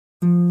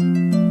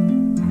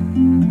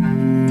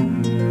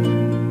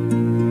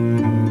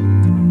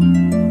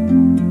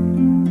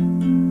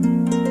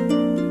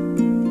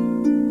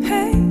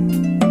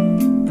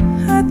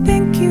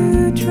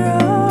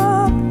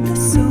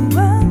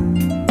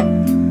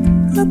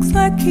Looks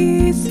like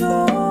he's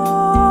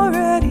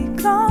already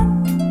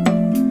gone.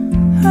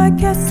 I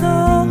guess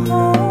I'll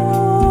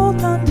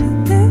hold on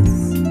to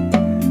this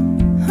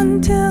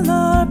until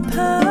our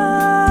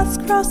paths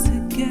cross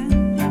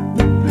again.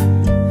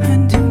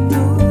 And who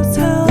knows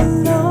how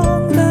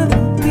long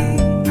that'll be,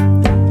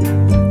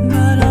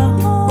 but I'll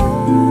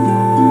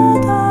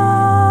hold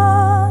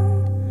on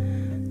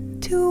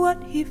to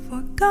what he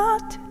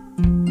forgot.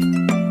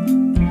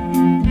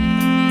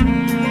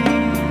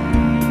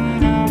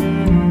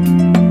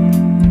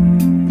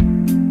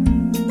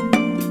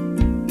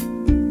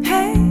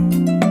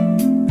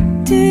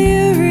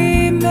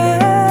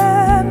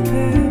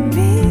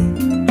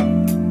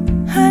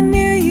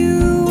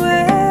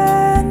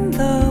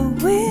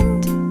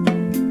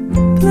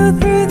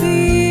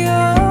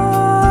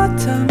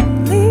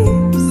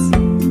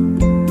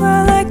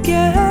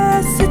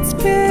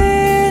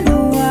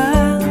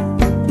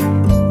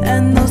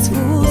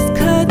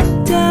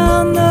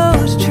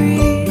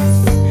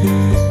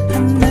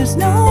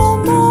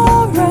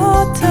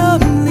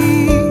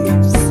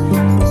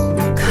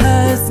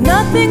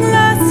 Nothing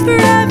lasts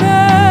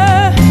forever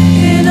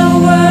in a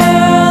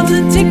world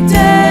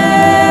addicted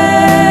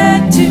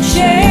to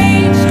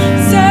change.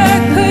 Sir,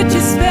 could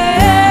you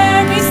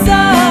spare me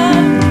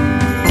some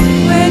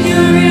when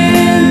you're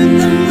in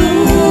the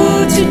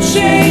mood to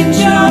change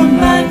your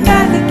mind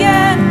back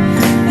again,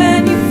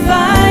 and you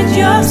find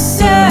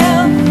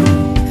yourself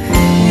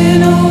in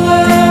a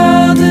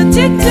world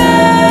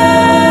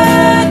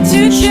addicted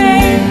to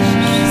change?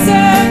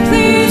 Sir,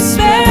 please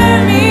spare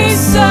me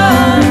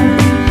some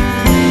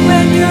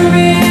when you're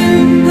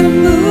in the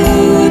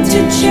mood to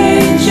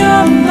change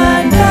your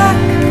mind back,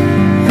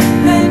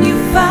 and you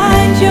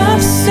find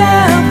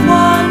yourself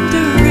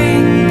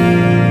wandering.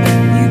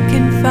 You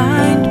can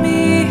find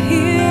me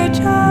here,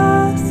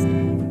 just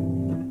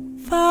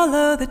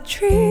follow the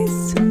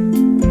trees.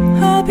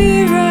 I'll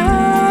be right